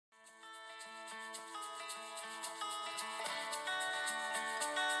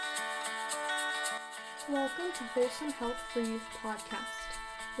Welcome to Wholesome Health for Youth podcast,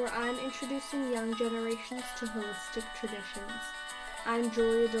 where I'm introducing young generations to holistic traditions. I'm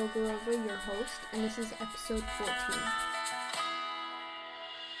Dulgerova, your host, and this is episode 14.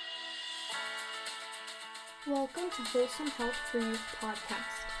 Welcome to Wholesome Health for Youth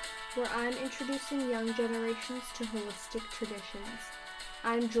podcast, where I'm introducing young generations to holistic traditions.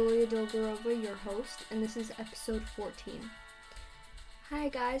 I'm Dulgerova, your host, and this is episode 14. Hi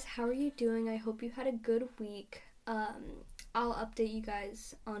guys, how are you doing? I hope you had a good week. I'll update you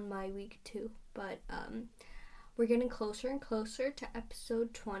guys on my week too, but we're getting closer and closer to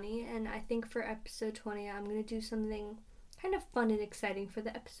episode 20, and I think for episode 20 I'm going to do something kind of fun and exciting for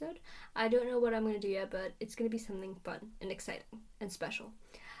the episode. I don't know what I'm going to do yet, but it's going to be something fun and exciting and special.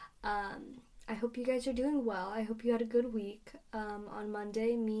 I hope you guys are doing well. I hope you had a good week. On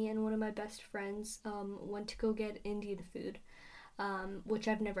Monday, me and one of my best friends went to go get Indian food. Which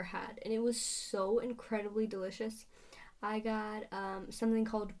I've never had, and it was so incredibly delicious. I got something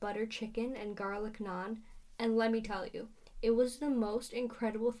called butter chicken and garlic naan, and let me tell you, it was the most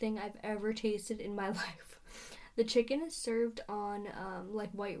incredible thing I've ever tasted in my life. The chicken is served on like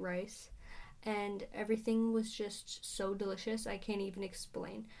white rice, and everything was just so delicious. I can't even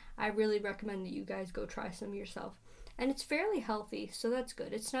explain. I really recommend that you guys go try some yourself, and it's fairly healthy, so that's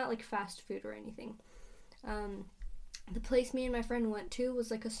good. It's not like fast food or anything. The place me and my friend went to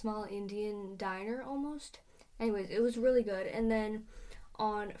was like a small Indian diner almost. Anyways, it was really good. And then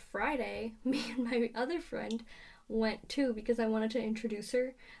on Friday, me and my other friend went too because I wanted to introduce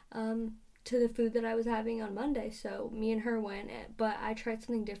her to the food that I was having on Monday. So me and her went, but I tried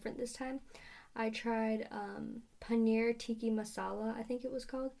something different this time. I tried paneer tikka masala, I think it was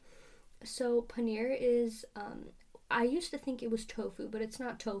called. So paneer is, I used to think it was tofu, but it's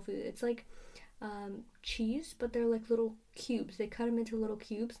not tofu. It's like cheese, but they're like little cubes. They cut them into little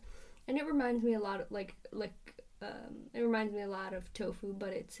cubes, and it reminds me a lot of it reminds me a lot of tofu, but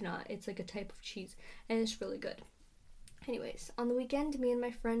it's not. It's like a type of cheese, and it's really good. Anyways, on the weekend, me and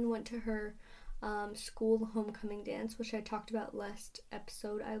my friend went to her school homecoming dance, which I talked about last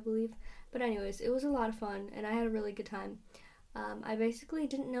episode, I believe. But anyways, it was a lot of fun, and I had a really good time. I basically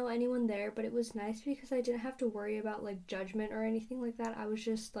didn't know anyone there, but it was nice because I didn't have to worry about like judgment or anything like that. I was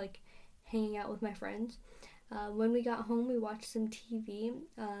just like hanging out with my friends. When we got home, we watched some TV.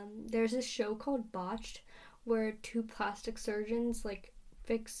 There's this show called Botched where two plastic surgeons like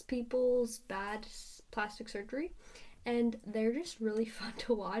fix people's bad plastic surgery, and they're just really fun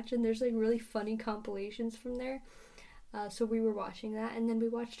to watch, and there's like really funny compilations from there. So we were watching that, and then we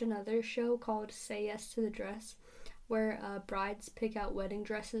watched another show called Say Yes to the Dress where brides pick out wedding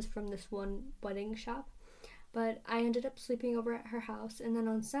dresses from this one wedding shop. But I ended up sleeping over at her house, and then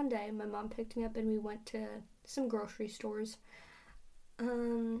on Sunday, my mom picked me up and we went to some grocery stores.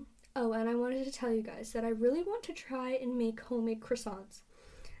 And I wanted to tell you guys that I really want to try and make homemade croissants.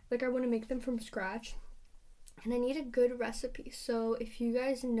 Like, I want to make them from scratch, and I need a good recipe. So if you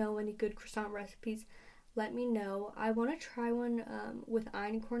guys know any good croissant recipes, let me know. I want to try one with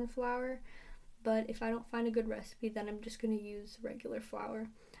einkorn flour, but if I don't find a good recipe, then I'm just going to use regular flour.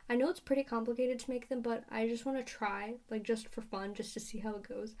 I know it's pretty complicated to make them, but I just want to try, like just for fun, just to see how it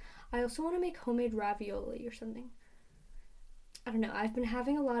goes. I also want to make homemade ravioli or something. I don't know, I've been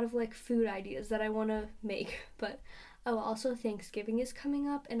having a lot of like food ideas that I want to make, but also Thanksgiving is coming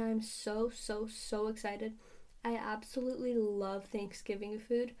up, and I'm so excited. I absolutely love Thanksgiving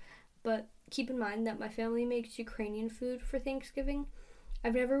food, but keep in mind that my family makes Ukrainian food for Thanksgiving.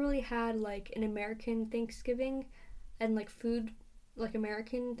 I've never really had like an American Thanksgiving and like food, like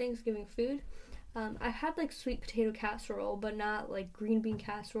American Thanksgiving food. I've had like sweet potato casserole, but not like green bean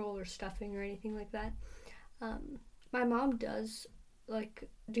casserole or stuffing or anything like that. My mom does like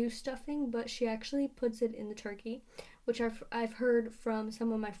do stuffing, but she actually puts it in the turkey, which I've heard from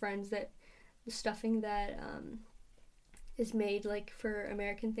some of my friends that the stuffing that is made like for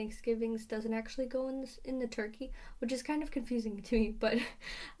American Thanksgivings doesn't actually go in the turkey, which is kind of confusing to me. But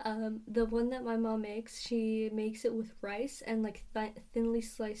the one that my mom makes, she makes it with rice and like thinly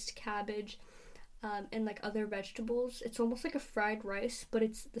sliced cabbage and like other vegetables. It's almost like a fried rice, but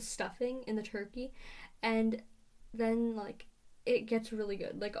it's the stuffing in the turkey, and then like it gets really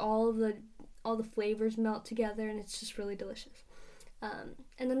good. Like all the flavors melt together, and it's just really delicious.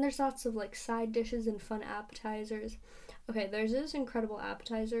 And then there's lots of like side dishes and fun appetizers. Okay, there's this incredible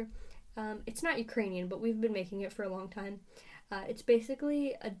appetizer. It's not Ukrainian, but we've been making it for a long time. It's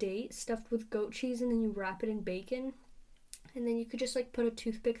basically a date stuffed with goat cheese, and then you wrap it in bacon. And then you could just like put a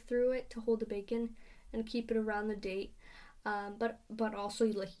toothpick through it to hold the bacon and keep it around the date. But also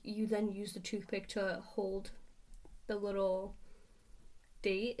like you then use the toothpick to hold the little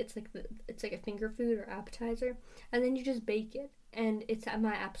date. It's like a finger food or appetizer, and then you just bake it, and it's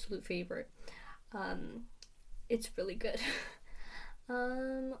my absolute favorite. It's really good.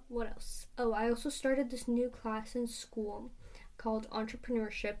 What else? Oh, I also started this new class in school called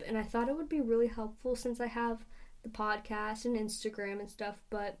entrepreneurship, and I thought it would be really helpful since I have the podcast and Instagram and stuff,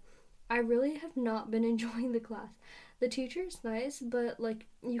 but I really have not been enjoying the class. The teacher is nice, but like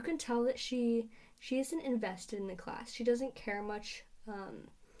you can tell that she isn't invested in the class. She doesn't care much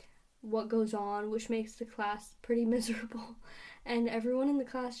what goes on, which makes the class pretty miserable. And everyone in the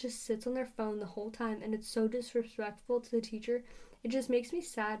class just sits on their phone the whole time, and it's so disrespectful to the teacher. It just makes me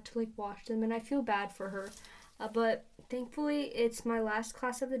sad to like watch them, and I feel bad for her. But thankfully, it's my last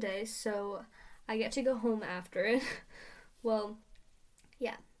class of the day, so I get to go home after it. Well,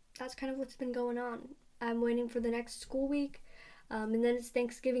 yeah, that's kind of what's been going on. I'm waiting for the next school week, and then it's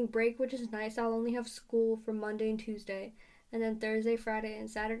Thanksgiving break, which is nice. I'll only have school for Monday and Tuesday, and then Thursday, Friday, and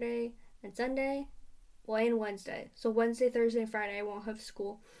Saturday, and Sunday, and Wednesday. So Wednesday, Thursday, and Friday I won't have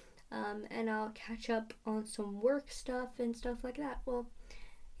school, and I'll catch up on some work stuff and stuff like that. Well,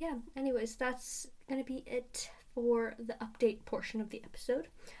 yeah, anyways, that's gonna be it for the update portion of the episode.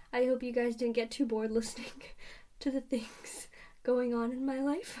 I hope you guys didn't get too bored listening to the things going on in my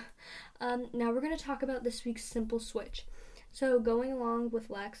life. Now we're gonna talk about this week's simple switch. So going along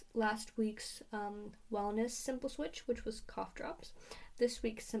with last week's wellness simple switch, which was cough drops, this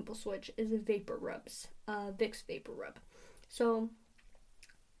week's simple switch is vapor rubs, Vicks vapor rub. So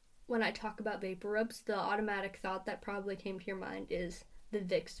when I talk about vapor rubs, the automatic thought that probably came to your mind is the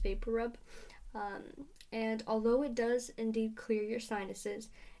Vicks vapor rub. And although it does indeed clear your sinuses,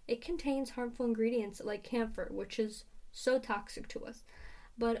 it contains harmful ingredients like camphor, which is so toxic to us.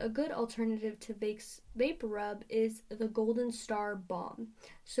 But a good alternative to Vicks vapor rub is the Golden Star balm.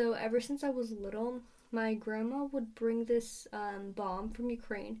 So ever since I was little, my grandma would bring this balm from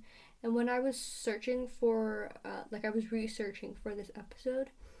Ukraine, and when I was searching for, I was researching for this episode,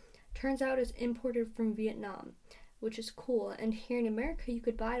 turns out it's imported from Vietnam, which is cool. And here in America, you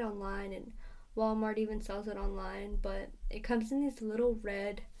could buy it online, and Walmart even sells it online, but it comes in these little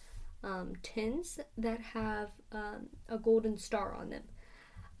red tins that have a golden star on them.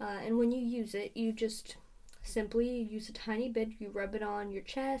 And when you use it, you just simply use a tiny bit, you rub it on your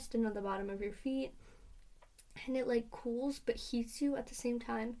chest and on the bottom of your feet, and it like cools but heats you at the same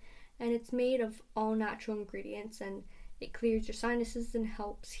time. And it's made of all natural ingredients, and it clears your sinuses and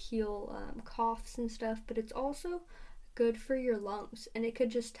helps heal coughs and stuff, but it's also good for your lungs, and it could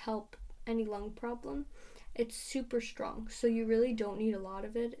just help any lung problem. It's super strong, so you really don't need a lot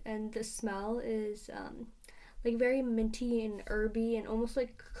of it, and the smell is very minty and herby and almost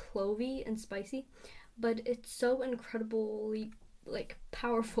like clovey and spicy, but it's so incredibly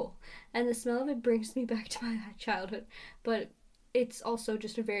powerful, and the smell of it brings me back to my childhood. But it's also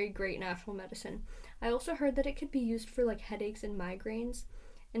just a very great natural medicine. I also heard that it could be used for headaches and migraines,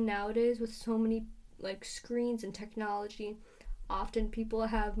 and nowadays with so many screens and technology, often people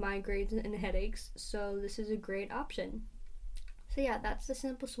have migraines and headaches, so this is a great option. So yeah, that's the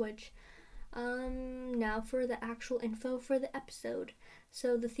simple switch. Now for the actual info for the episode.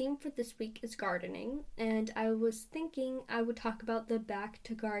 So the theme for this week is gardening, and I was thinking I would talk about the back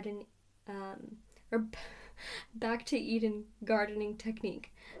to Eden gardening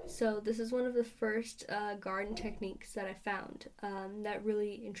technique. So this is one of the first garden techniques that I found that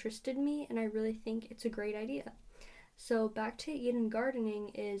really interested me, and I really think it's a great idea. So back to Eden gardening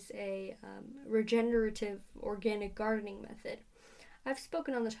is a regenerative organic gardening method. I've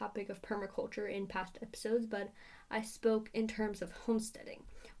spoken on the topic of permaculture in past episodes, but I spoke in terms of homesteading.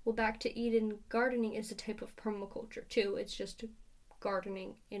 Well, back to Eden gardening is a type of permaculture too. It's just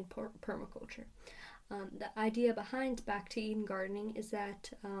gardening in permaculture. The idea behind Back to Eden gardening is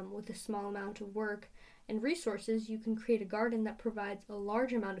that with a small amount of work and resources, you can create a garden that provides a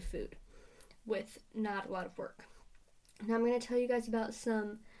large amount of food with not a lot of work. Now I'm going to tell you guys about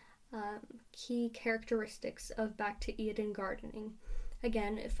some key characteristics of Back to Eden gardening.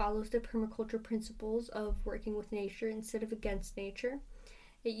 Again, it follows the permaculture principles of working with nature instead of against nature.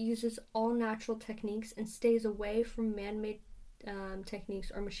 It uses all natural techniques and stays away from man-made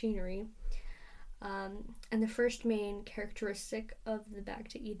techniques or machinery. And the first main characteristic of the Back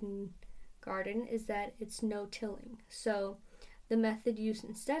to Eden garden is that it's no tilling. So the method used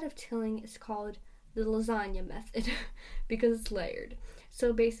instead of tilling is called the lasagna method because it's layered.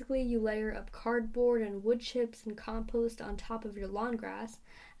 So basically you layer up cardboard and wood chips and compost on top of your lawn grass,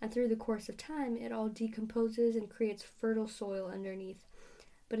 and through the course of time it all decomposes and creates fertile soil underneath.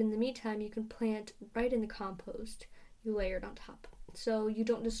 But in the meantime you can plant right in the compost you layered on top. so you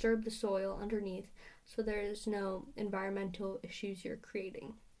don't disturb the soil underneath, so there's no environmental issues you're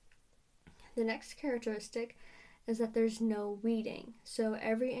creating. The next characteristic is that there's no weeding, so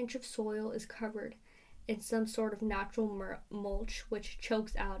every inch of soil is covered in some sort of natural mulch, which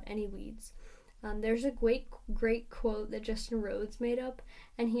chokes out any weeds. There's a great quote that Justin Rhodes made up,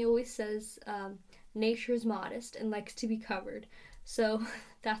 and he always says, nature's modest and likes to be covered. So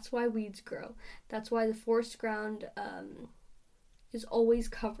that's why weeds grow. That's why the forest ground is always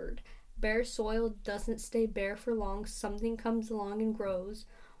covered. Bare soil doesn't stay bare for long. Something comes along and grows,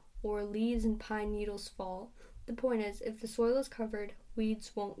 or leaves and pine needles fall. The point is, if the soil is covered,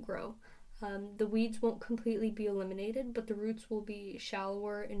 weeds won't grow. The weeds won't completely be eliminated, but the roots will be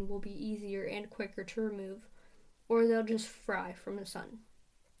shallower and will be easier and quicker to remove, or they'll just fry from the sun.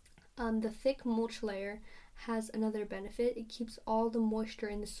 The thick mulch layer has another benefit. It keeps all the moisture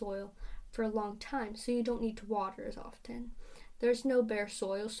in the soil for a long time, so you don't need to water as often. There's no bare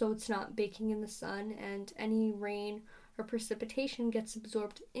soil, so it's not baking in the sun, and any rain or precipitation gets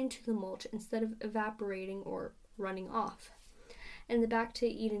absorbed into the mulch instead of evaporating or running off. In the Back to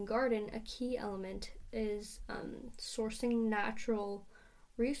Eden garden, a key element is sourcing natural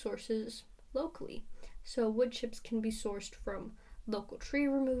resources locally. So wood chips can be sourced from local tree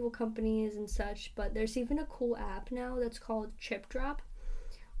removal companies and such, but there's even a cool app now that's called Chip Drop,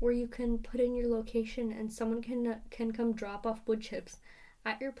 where you can put in your location and someone can come drop off wood chips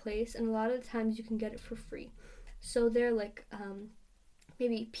at your place, and a lot of the times you can get it for free. So they're like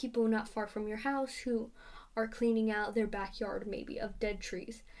maybe people not far from your house who are cleaning out their backyard maybe of dead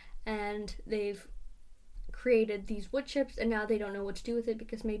trees, and they've created these wood chips, and now they don't know what to do with it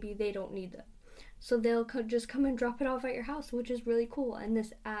because maybe they don't need them. So they'll just come and drop it off at your house, which is really cool, and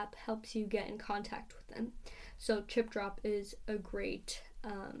this app helps you get in contact with them. So Chip Drop is a great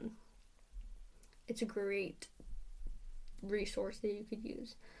it's a great resource that you could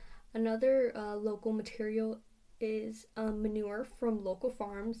use. Another local material is manure from local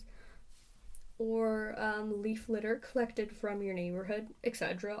farms, or leaf litter collected from your neighborhood,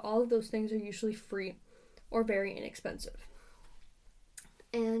 etc. All of those things are usually free or very inexpensive.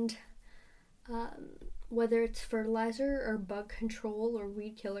 And whether it's fertilizer or bug control or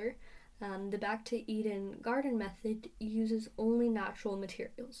weed killer, the Back to Eden garden method uses only natural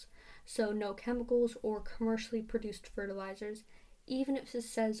materials, so no chemicals or commercially produced fertilizers, even if it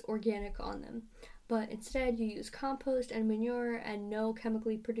says organic on them. But instead you use compost and manure and no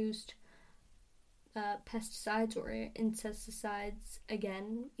chemically produced pesticides or insecticides,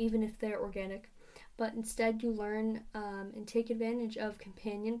 again, even if they're organic. But instead you learn and take advantage of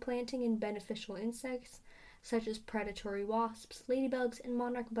companion planting and beneficial insects such as predatory wasps, ladybugs, and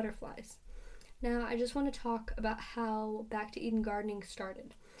monarch butterflies. Now I just want to talk about how Back to Eden gardening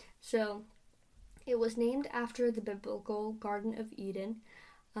started. So it was named after the biblical Garden of Eden.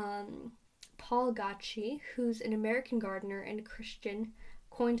 Paul Gacci, who's an American gardener and a Christian,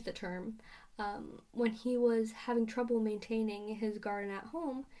 coined the term. When he was having trouble maintaining his garden at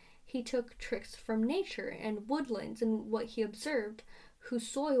home, he took tricks from nature and woodlands and what he observed, whose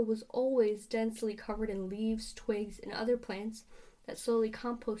soil was always densely covered in leaves, twigs, and other plants that slowly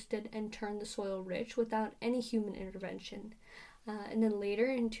composted and turned the soil rich without any human intervention. And then later,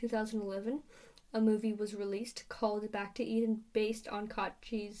 in 2011, a movie was released called Back to Eden, based on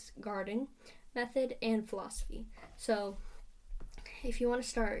Gacci's garden method and philosophy. So if you want to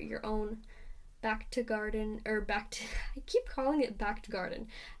start your own I keep calling it Back to Garden,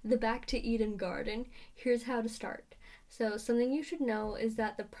 the Back to Eden garden, here's how to start. So something you should know is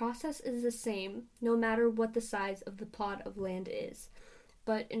that the process is the same no matter what the size of the plot of land is.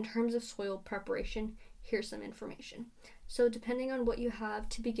 But in terms of soil preparation, here's some information. So depending on what you have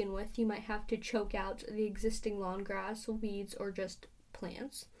to begin with, you might have to choke out the existing lawn grass, weeds, or just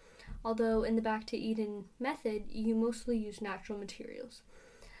plants. Although in the Back to Eden method, you mostly use natural materials.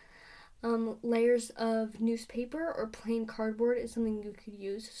 Layers of newspaper or plain cardboard is something you could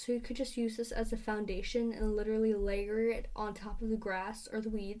use. So you could just use this as a foundation and literally layer it on top of the grass or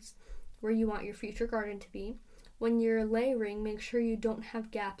the weeds where you want your future garden to be. When you're layering, make sure you don't have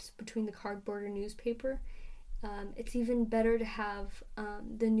gaps between the cardboard or newspaper. It's even better to have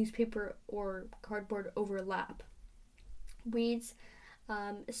the newspaper or cardboard overlap. Weeds,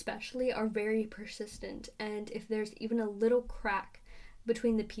 especially, are very persistent, and if there's even a little crack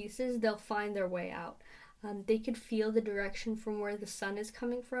between the pieces, they'll find their way out. They could feel the direction from where the sun is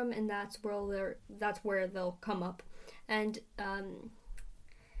coming from, and that's where they'll come up. And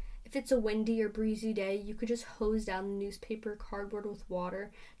if it's a windy or breezy day, you could just hose down the newspaper cardboard with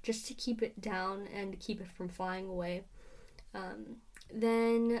water just to keep it down and keep it from flying away.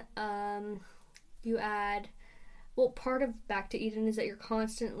 Then you add Well, part of Back to Eden is that you're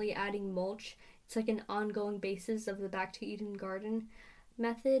constantly adding mulch. It's like an ongoing basis of the Back to Eden garden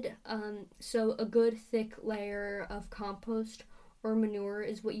method. So a good thick layer of compost or manure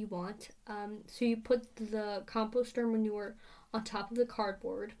is what you want. So you put the compost or manure on top of the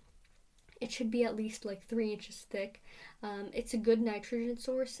cardboard. It should be at least like 3 inches thick. It's a good nitrogen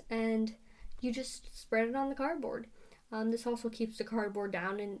source, and you just spread it on the cardboard. This also keeps the cardboard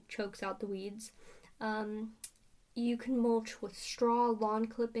down and chokes out the weeds. You can mulch with straw, lawn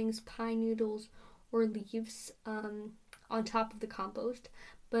clippings, pine needles, or leaves on top of the compost,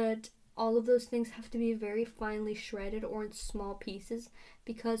 but all of those things have to be very finely shredded or in small pieces,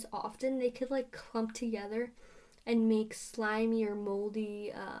 because often they could like clump together and make slimy or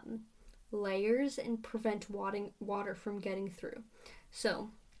moldy layers and prevent water from getting through. So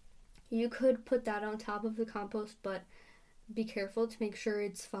you could put that on top of the compost, but be careful to make sure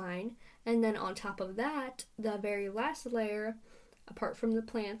it's fine. And then on top of that, the very last layer, apart from the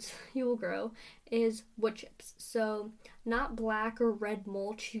plants you will grow, is wood chips. So not black or red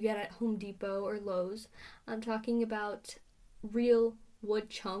mulch you get at Home Depot or Lowe's. I'm talking about real wood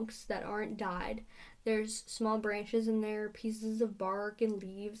chunks that aren't dyed. There's small branches in there, pieces of bark and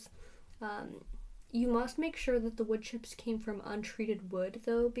leaves. You must make sure that the wood chips came from untreated wood,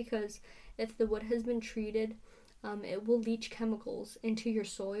 though, because if the wood has been treated, it will leach chemicals into your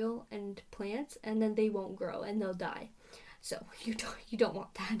soil and plants, and then they won't grow and they'll die. So you don't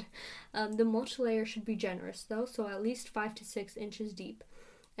want that. The mulch layer should be generous, though, so at least 5 to 6 inches deep.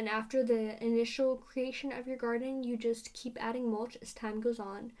 And after the initial creation of your garden, you just keep adding mulch as time goes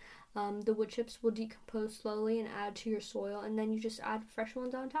on. The wood chips will decompose slowly and add to your soil, and then you just add fresh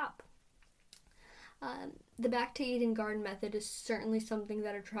ones on top. The Back to Eden garden method is certainly something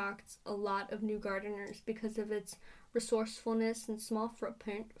that attracts a lot of new gardeners because of its resourcefulness and small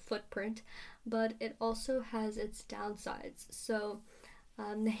footprint, but it also has its downsides. So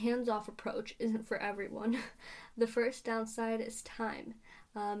the hands-off approach isn't for everyone. The first downside is time.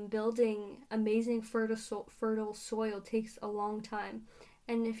 Building amazing fertile soil takes a long time,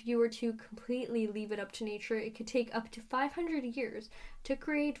 and if you were to completely leave it up to nature, it could take up to 500 years to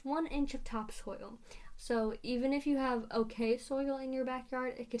create 1 inch of topsoil. So even if you have okay soil in your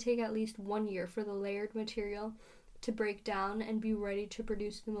backyard, it could take at least 1 year for the layered material to break down and be ready to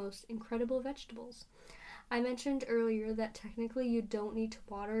produce the most incredible vegetables. I mentioned earlier that technically you don't need to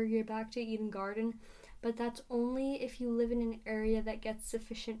water your Back to Eden garden, but that's only if you live in an area that gets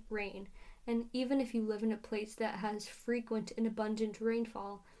sufficient rain. And even if you live in a place that has frequent and abundant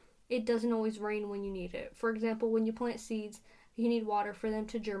rainfall, it doesn't always rain when you need it. For example, when you plant seeds, you need water for them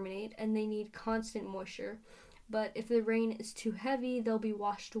to germinate, and they need constant moisture. But if the rain is too heavy, they'll be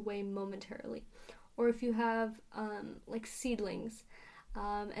washed away momentarily. Or if you have like seedlings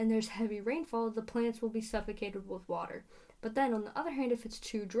and there's heavy rainfall, the plants will be suffocated with water. But then on the other hand, if it's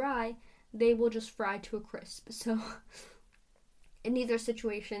too dry, they will just fry to a crisp. So in neither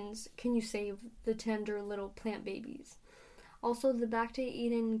situations can you save the tender little plant babies. Also, the Back to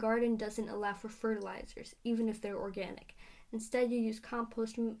Eden garden doesn't allow for fertilizers, even if they're organic. Instead, you use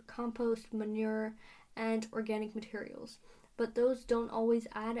compost, manure, and organic materials. But those don't always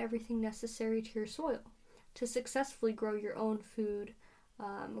add everything necessary to your soil. To successfully grow your own food,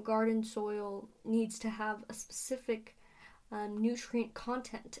 garden soil needs to have a specific nutrient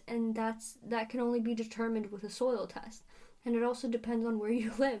content, and that can only be determined with a soil test. And it also depends on where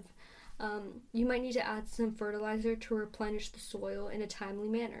you live. You might need to add some fertilizer to replenish the soil in a timely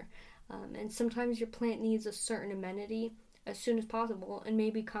manner. And sometimes your plant needs a certain amenity as soon as possible, and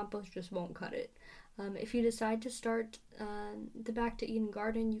maybe compost just won't cut it. If you decide to start the Back to Eden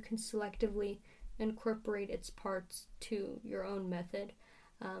garden, you can selectively incorporate its parts to your own method.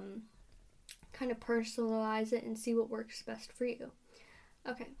 Kind of personalize it and see what works best for you.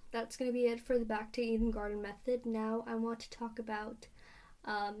 Okay, that's going to be it for the Back to Eden garden method. Now I want to talk about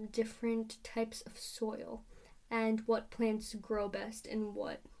different types of soil and what plants grow best in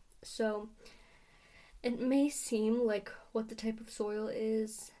what. So it may seem like what the type of soil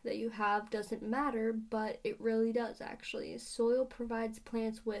is that you have doesn't matter, but it really does actually. Soil provides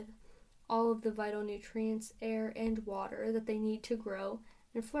plants with all of the vital nutrients, air, and water that they need to grow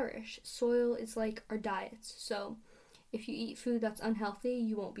and flourish. Soil is like our diets, so if you eat food that's unhealthy,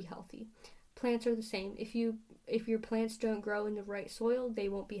 you won't be healthy. Plants are the same. If your plants don't grow in the right soil, they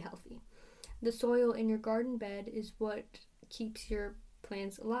won't be healthy. The soil in your garden bed is what keeps your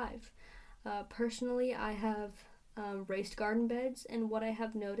plants alive. Personally, I have raised garden beds, and what I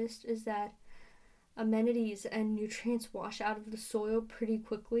have noticed is that amenities and nutrients wash out of the soil pretty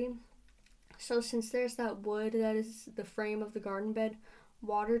quickly. So since there's that wood that is the frame of the garden bed,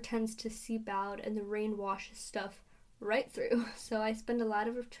 water tends to seep out and the rain washes stuff right through. So I spend a lot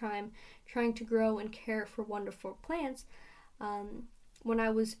of time trying to grow and care for wonderful plants when I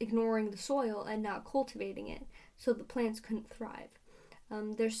was ignoring the soil and not cultivating it, so the plants couldn't thrive.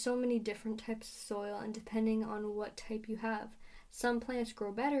 There's so many different types of soil, and depending on what type you have, some plants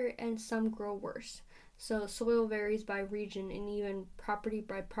grow better and some grow worse. So soil varies by region and even property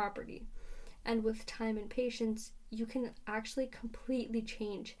by property. And with time and patience, you can actually completely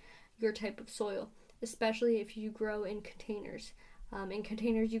change your type of soil, especially if you grow in containers. In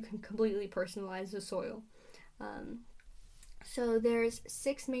containers, you can completely personalize the soil. So there's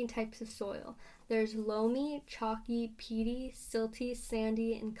 6 main types of soil. There's loamy, chalky, peaty, silty,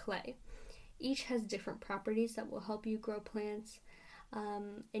 sandy, and clay. Each has different properties that will help you grow plants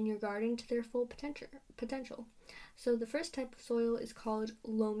in your garden to their full potential. So the first type of soil is called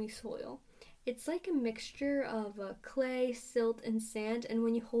loamy soil. It's like a mixture of clay, silt, and sand, and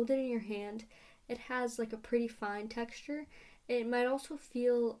when you hold it in your hand, it has like a pretty fine texture. It might also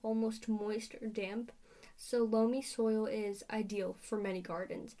feel almost moist or damp. So loamy soil is ideal for many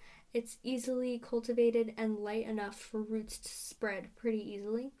gardens. It's easily cultivated and light enough for roots to spread pretty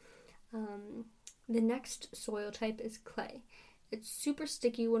easily. The next soil type is clay. It's super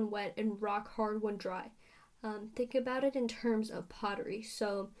sticky when wet and rock hard when dry. Think about it in terms of pottery.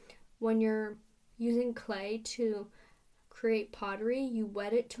 So when you're using clay to create pottery, you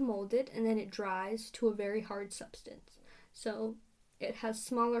wet it to mold it, and then it dries to a very hard substance. So it has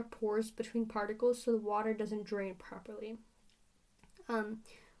smaller pores between particles, so the water doesn't drain properly.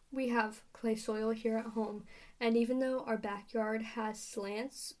 We have clay soil here at home, and even though our backyard has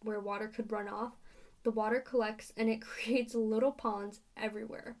slants where water could run off, the water collects and it creates little ponds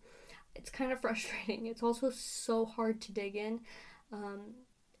everywhere. It's kind of frustrating. It's also so hard to dig in,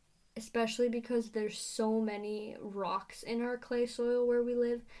 especially because there's so many rocks in our clay soil where we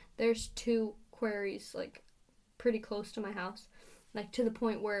live. There's 2 quarries like pretty close to my house, like to the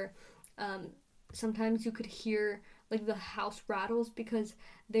point where sometimes you could hear like the house rattles because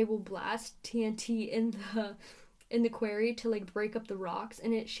they will blast TNT in the quarry to like break up the rocks,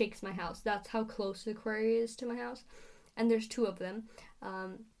 and it shakes my house. That's how close the quarry is to my house. And there's 2 of them.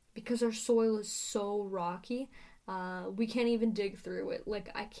 Because our soil is so rocky, we can't even dig through it. Like,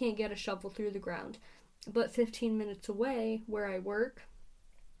 I can't get a shovel through the ground. But 15 minutes away, where I work,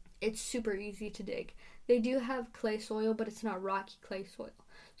 it's super easy to dig. They do have clay soil, but it's not rocky clay soil.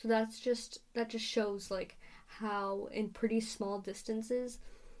 So that just shows like how in pretty small distances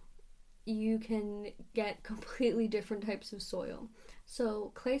you can get completely different types of soil.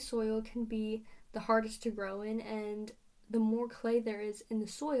 So clay soil can be the hardest to grow in, and the more clay there is in the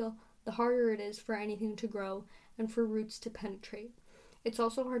soil, the harder it is for anything to grow and for roots to penetrate. It's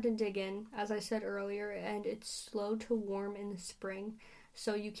also hard to dig in, as I said earlier, and it's slow to warm in the spring,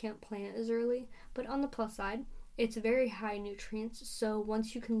 so you can't plant as early. But on the plus side, it's very high nutrients, so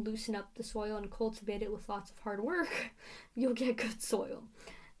once you can loosen up the soil and cultivate it with lots of hard work, you'll get good soil.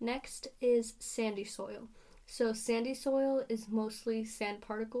 Next is sandy soil. So sandy soil is mostly sand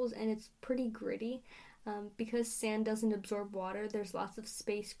particles, and it's pretty gritty. Because sand doesn't absorb water, there's lots of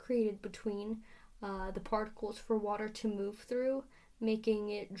space created between the particles for water to move through, making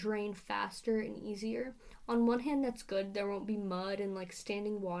it drain faster and easier. On one hand, that's good. There won't be mud and like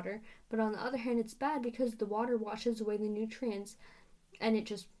standing water. But on the other hand, it's bad because the water washes away the nutrients and it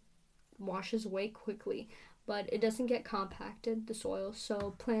just washes away quickly. But it doesn't get compacted, the soil,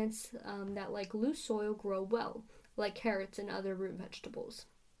 so plants that like loose soil grow well, like carrots and other root vegetables.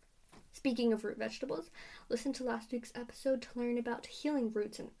 Speaking of root vegetables, listen to last week's episode to learn about healing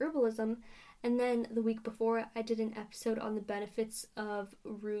roots and herbalism, and then the week before I did an episode on the benefits of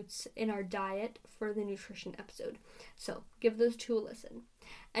roots in our diet for the nutrition episode. So give those 2 a listen.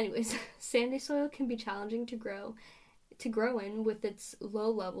 Anyways, sandy soil can be challenging to grow in with its low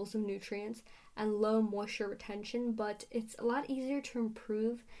levels of nutrients and low moisture retention, but it's a lot easier to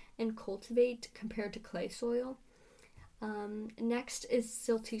improve and cultivate compared to clay soil. Next is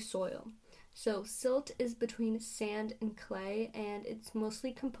silty soil. So silt is between sand and clay, and it's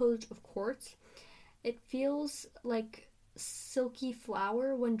mostly composed of quartz. It feels like silky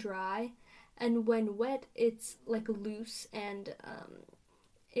flour when dry, and when wet, it's like loose and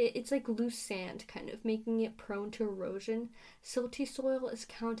it's like loose sand, kind of, making it prone to erosion. Silty soil is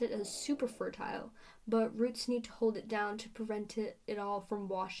counted as super fertile, but roots need to hold it down to prevent it all from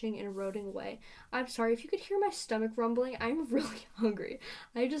washing and eroding away. I'm sorry, if you could hear my stomach rumbling, I'm really hungry.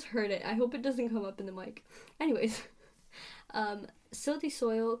 I just heard it. I hope it doesn't come up in the mic. Anyways, silty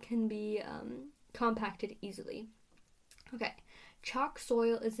soil can be compacted easily. Okay, chalk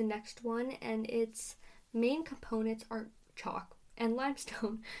soil is the next one, and its main components are chalk and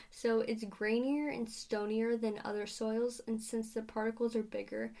limestone. So it's grainier and stonier than other soils, and since the particles are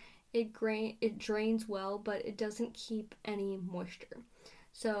bigger, it drains well, but it doesn't keep any moisture.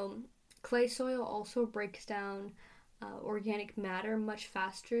 So clay soil also breaks down organic matter much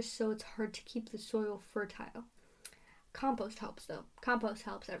faster, so it's hard to keep the soil fertile. Compost helps though. Compost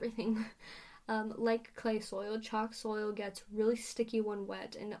helps everything. Like clay soil, chalk soil gets really sticky when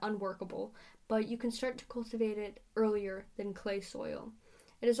wet and unworkable, but you can start to cultivate it earlier than clay soil.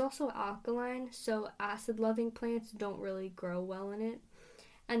 It is also alkaline, so acid-loving plants don't really grow well in it.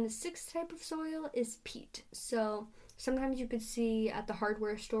 And the sixth type of soil is peat. So sometimes you could see at the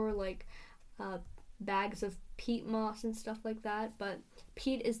hardware store like bags of peat moss and stuff like that, but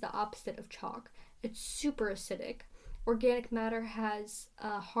peat is the opposite of chalk. It's super acidic. Organic matter has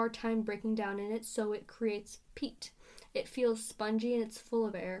a hard time breaking down in it, so it creates peat. It feels spongy and it's full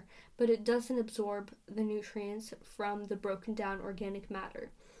of air, but it doesn't absorb the nutrients from the broken down organic matter.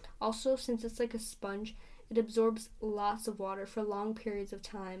 Also, since it's like a sponge, it absorbs lots of water for long periods of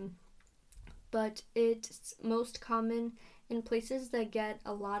time, but it's most common in places that get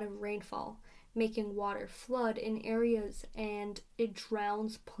a lot of rainfall, making water flood in areas, and it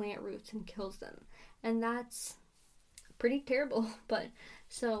drowns plant roots and kills them. And that's pretty terrible. But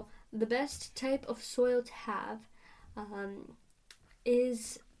so the best type of soil to have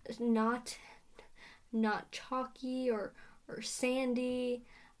is not chalky or sandy.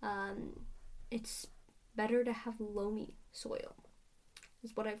 It's better to have loamy soil,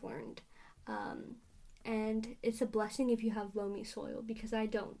 is what I've learned. And it's a blessing if you have loamy soil, because I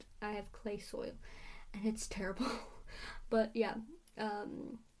don't. I have clay soil, and it's terrible. But yeah,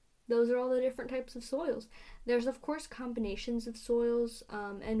 those are all the different types of soils. There's, of course, combinations of soils,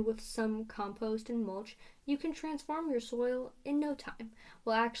 and with some compost and mulch, you can transform your soil in no time.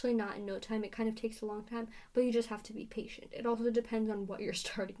 Well, actually, not in no time. It kind of takes a long time, but you just have to be patient. It also depends on what you're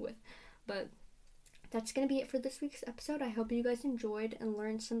starting with. But that's going to be it for this week's episode. I hope you guys enjoyed and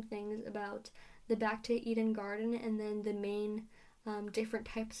learned some things about the Back to Eden garden and then the main different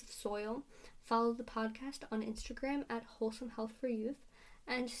types of soil. Follow the podcast on Instagram at Wholesome Health for Youth,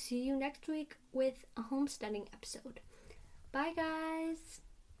 and see you next week with a homesteading episode. Bye, guys!